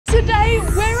Today,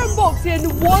 we're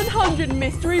unboxing 100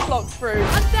 mystery blocks fruit.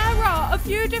 And there are a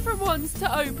few different ones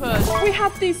to open. We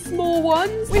have these small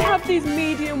ones, we have these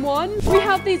medium ones, we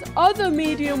have these other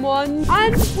medium ones,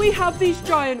 and we have these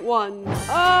giant ones.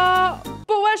 But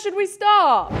where should we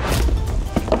start?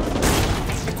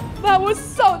 That was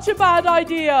such a bad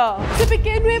idea. To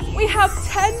begin with, we have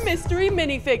 10 mystery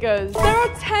minifigures. There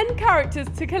are 10 characters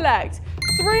to collect,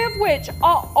 3 of which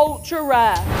are ultra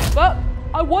rare. But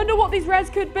I wonder what these rares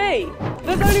could be.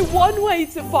 There's only one way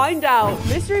to find out.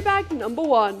 Mystery bag number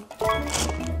 1.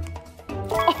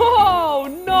 Oh,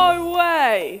 no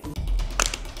way.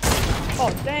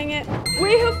 Oh, dang it.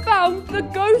 We have found the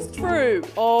ghost fruit.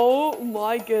 Oh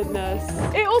my goodness.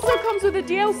 It also comes with a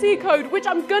DLC code, which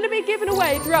I'm going to be giving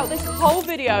away throughout this whole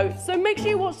video. So make sure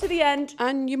you watch to the end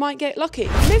and you might get lucky.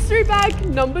 Mystery bag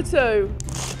number 2.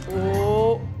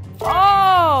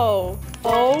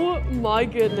 Oh my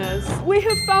goodness. We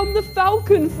have found the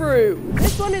falcon fruit.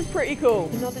 This one is pretty cool.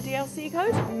 Another DLC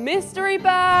code. Mystery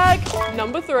bag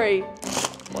number 3.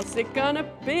 What's it gonna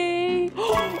be?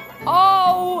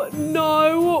 Oh,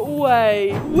 no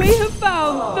way. We have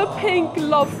found the pink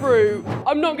love fruit.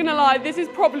 I'm not gonna lie, this is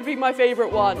probably my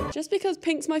favorite one. Just because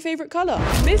pink's my favorite color.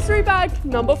 Mystery bag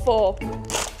number 4.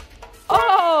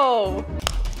 Oh!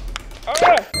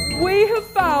 We have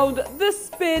found the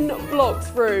spin BLOX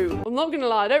fruit. I'm not gonna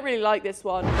lie, I don't really like this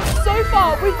one. So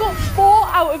far, we've got 4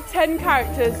 out of 10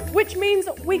 characters, which means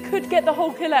we could get the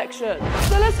whole collection.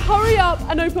 So let's hurry up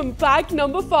and open bag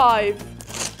number 5.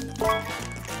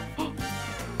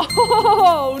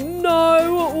 Oh,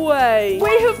 no way.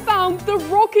 We have found the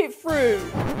rocket fruit.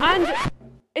 And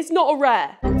it's not a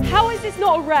rare. How is this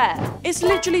not a rare? It's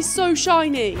literally so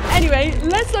shiny. Anyway,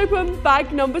 let's open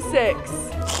bag number 6.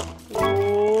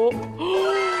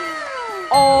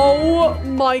 Oh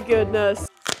my goodness.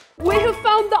 We have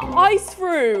found the ice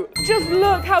fruit. Just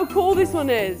look how cool this one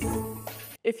is.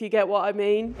 If you get what I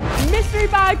mean. Mystery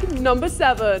bag number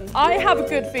 7. I have a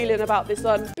good feeling about this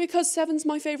one because 7's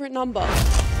my favorite number.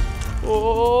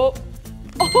 Oh,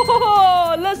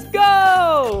 let's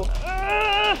go.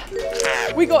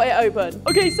 We got it open.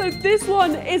 Okay, so this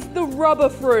one is the rubber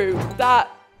fruit. That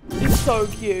is so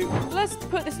cute. Let's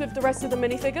put this with the rest of the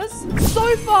minifigures.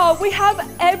 So far, we have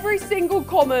every single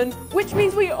common, which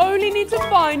means we only need to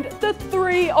find the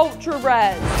 3 ultra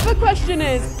rares. The question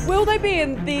is, will they be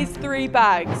in these 3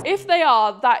 bags? If they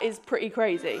are, that is pretty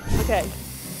crazy.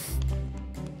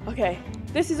 Okay,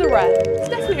 this is a rare. It's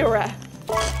definitely a rare.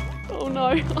 Oh no,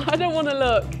 I don't want to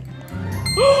look.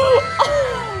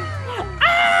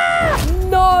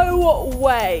 No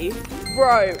way.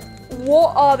 Bro,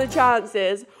 what are the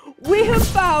chances? We have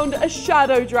found a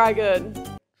shadow dragon.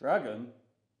 Dragon?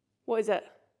 What is it?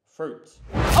 Fruit.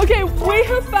 Okay, we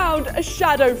have found a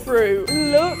shadow fruit.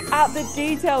 Look at the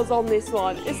details on this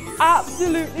one. It's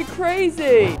absolutely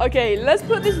crazy. Okay, let's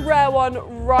put this rare one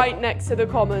right next to the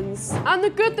commons. And the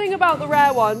good thing about the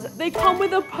rare ones, they come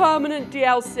with a permanent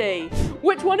DLC.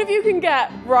 Which one of you can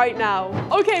get right now?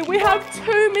 Okay, we have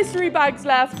 2 mystery bags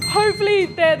left. Hopefully,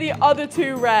 they're the other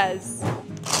 2 rares.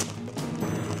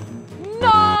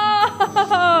 No!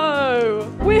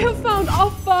 We have found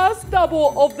our first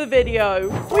double of the video.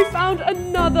 We found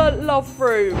another love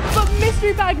fruit. But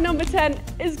mystery bag number 10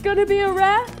 is gonna be a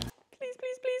rare. Please,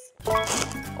 please, please.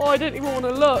 Oh, I don't even want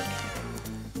to look.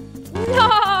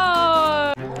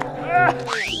 No!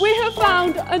 We have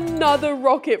found another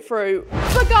rocket fruit.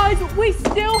 But guys, we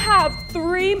still have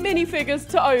 3 minifigures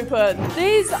to open.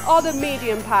 These are the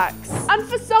medium packs. And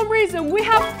for some reason, we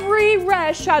have 3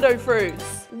 rare shadow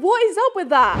fruits. What is up with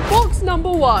that? Box number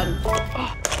 1.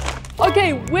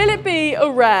 Okay, will it be a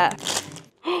rare?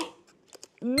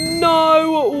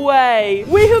 No way.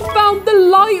 We have found the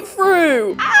light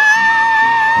fruit.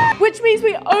 Which means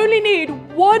we only need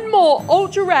 1 more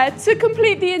ultra rare to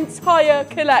complete the entire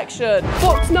collection.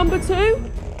 Box number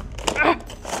 2.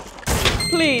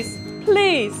 Please,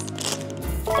 please.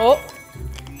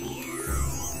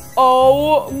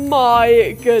 Oh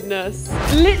my goodness.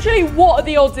 Literally, what are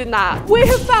the odds in that? We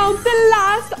have found the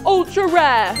last ultra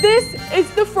rare. This is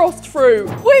the frost fruit.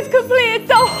 We've completed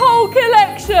the whole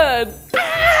collection.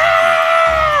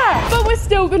 But we're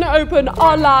still gonna open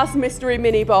our last mystery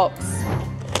mini box.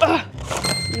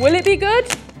 Will it be good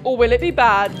or will it be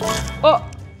bad? Oh.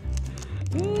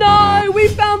 No, we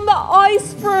found the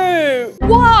ice fruit.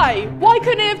 Why? Why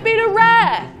couldn't it have been a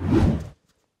rare?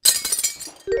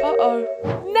 Uh-oh.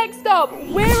 Next up,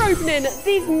 we're opening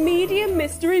these medium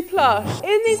mystery plush.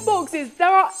 In these boxes, there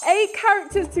are 8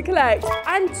 characters to collect,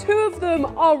 and 2 of them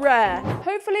are rare.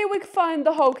 Hopefully, we can find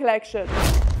the whole collection.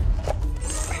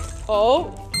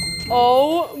 Oh.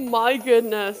 Oh my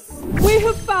goodness. We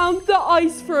have found the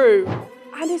ice fruit.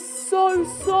 And it's so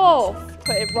soft.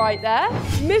 Put it right there.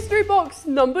 Mystery box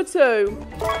number 2.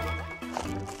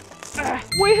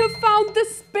 We have found the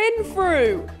spin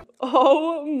fruit.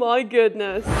 Oh my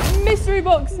goodness. Mystery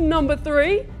box number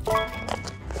 3.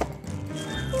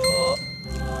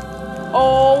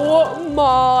 Oh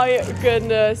my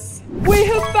goodness. We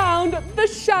have found the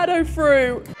shadow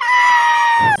fruit.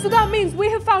 So that means we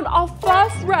have found our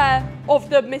first rare of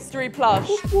the mystery plush.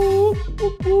 Put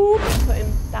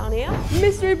him down here.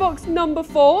 Mystery box number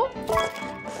 4.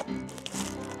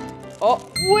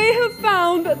 Oh, we have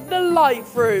found the light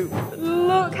fruit.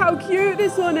 Look how cute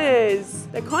this one is.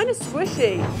 They're kind of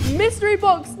squishy. Mystery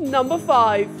box number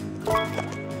 5.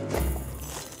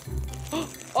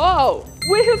 Oh,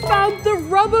 we have found the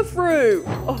rubber fruit.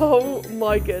 Oh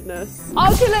my goodness.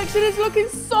 Our collection is looking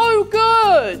so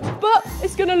good, but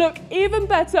it's gonna look even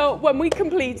better when we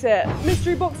complete it.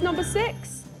 Mystery box number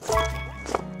 6.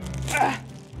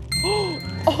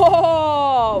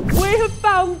 Oh, we have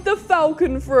found the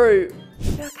falcon fruit.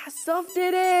 Look how soft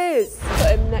it is.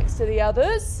 Put him next to the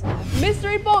others.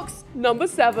 Mystery box number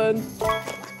 7.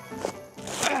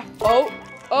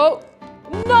 Oh,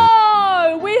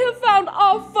 no! We have found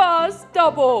our first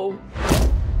double.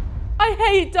 I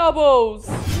hate doubles.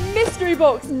 Mystery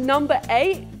box number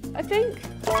 8, I think.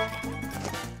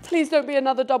 Please don't be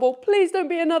another double. Please don't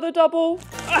be another double.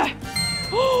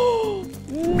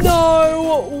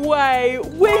 No way.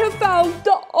 We have found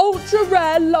the ultra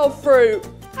rare love fruit.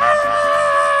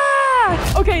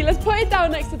 Okay, let's put it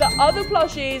down next to the other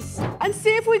plushies and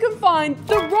see if we can find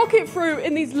the rocket fruit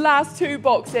in these last 2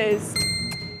 boxes.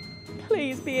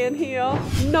 Please be in here.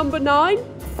 Number 9.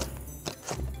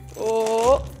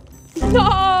 Oh,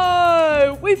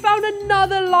 no! We found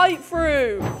another light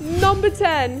fruit. Number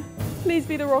 10. Please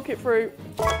be the rocket fruit.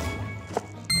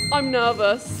 I'm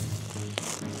nervous.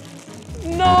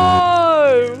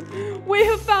 No! We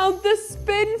have found the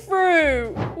spin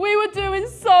fruit. We were doing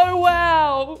so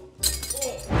well.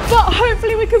 But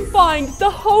hopefully we can find the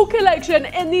whole collection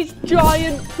in these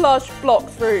giant plush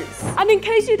BLOX fruits. And in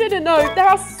case you didn't know, there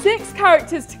are 6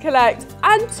 characters to collect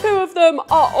and 2 of them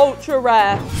are ultra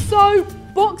rare. So,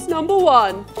 box number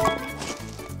 1.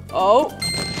 Oh.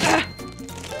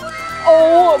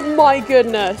 Oh my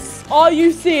goodness. Are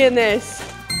you seeing this?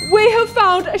 We have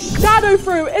found a shadow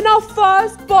fruit in our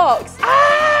first box.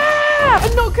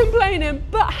 I'm not complaining,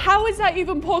 but how is that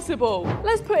even possible?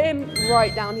 Let's put him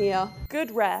right down here. Good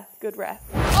rare, good rare.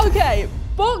 Okay,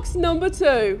 box number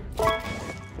 2.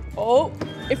 Oh,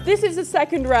 if this is a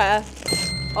second rare.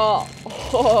 Oh.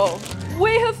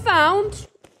 We have found,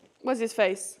 where's his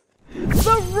face?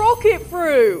 The rocket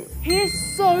fruit. He is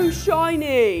so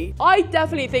shiny. I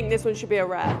definitely think this one should be a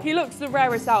rare. He looks the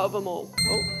rarest out of them all.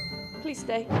 Oh, please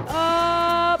stay.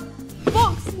 Box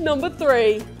number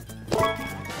 3.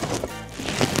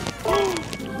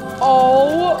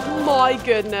 Oh my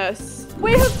goodness.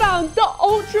 We have found the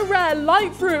ultra rare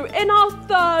light fruit in our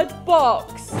 3rd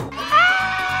box.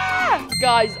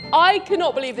 Guys, I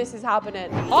cannot believe this is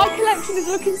happening. Our collection is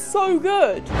looking so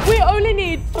good. We only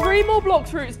need 3 more BLOX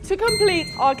fruits to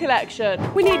complete our collection.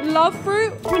 We need love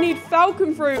fruit, we need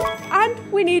falcon fruit, and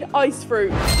we need ice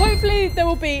fruit. Hopefully they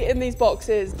will be in these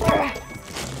boxes. I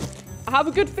have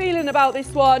a good feeling about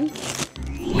this one.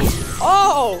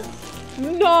 Oh,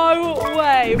 no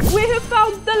way. We have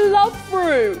found the love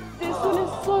fruit. This one is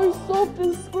so soft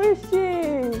and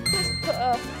squishy. Let's put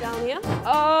her down here.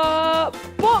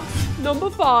 Box number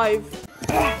 5.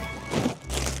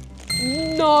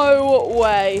 No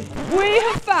way. We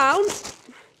have found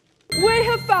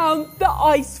the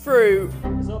ice fruit.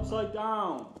 It's upside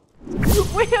down.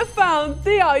 We have found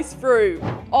the ice fruit.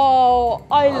 Oh,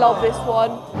 I love this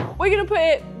one. We're going to put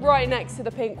it right next to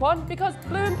the pink one because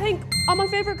blue and pink are my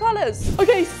favorite colors.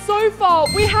 Okay, so far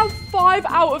we have 5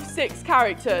 out of 6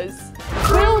 characters.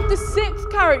 Will the 6th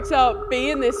character be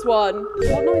in this one?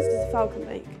 What noise does the falcon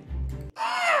make?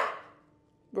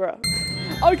 Bruh.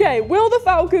 Okay, will the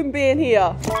falcon be in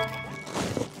here?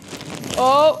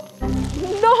 Oh,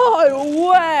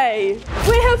 no way.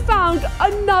 We have found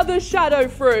another shadow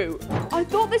fruit. I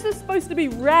thought this was supposed to be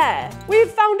rare. We've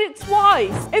found it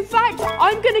twice. In fact,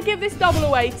 I'm going to give this double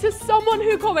away to someone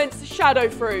who comments shadow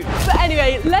fruit. But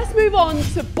anyway, let's move on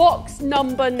to box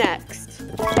number next.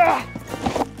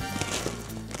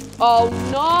 Oh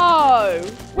no.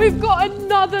 We've got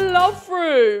another love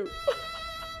fruit.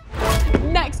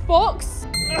 Next box.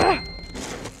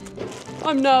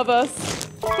 I'm nervous.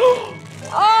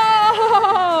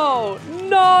 Oh,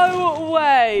 no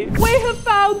way. We have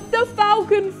found the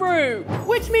falcon fruit,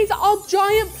 which means our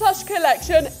giant plush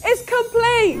collection is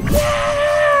complete.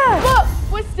 Yeah! rare. But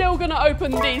we're still gonna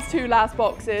open these 2 last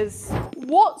boxes.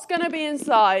 What's gonna be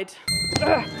inside?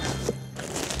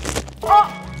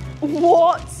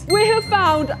 What? We have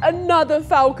found another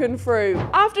falcon fruit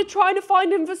after trying to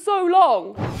find him for so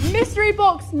long. Mystery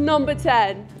box number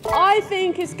 10. I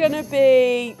think it's gonna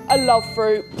be a love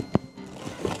fruit.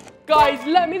 Guys,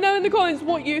 let me know in the comments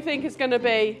what you think it's gonna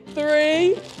be.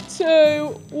 3, 2,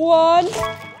 1.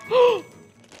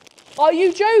 Are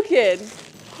you joking?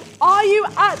 Are you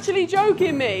actually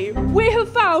joking me? We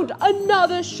have found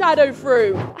another shadow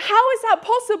fruit. How is that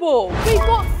possible? We've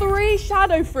got 3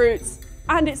 shadow fruits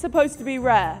and it's supposed to be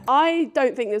rare. I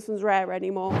don't think this one's rare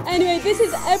anymore. Anyway, this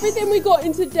is everything we got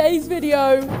in today's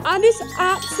video and it's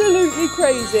absolutely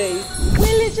crazy. We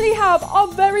literally have our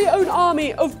very own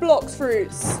army of BLOX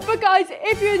fruits. But guys,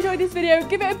 if you enjoyed this video,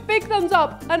 give it a big thumbs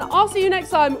up and I'll see you next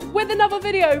time with another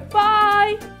video.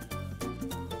 Bye!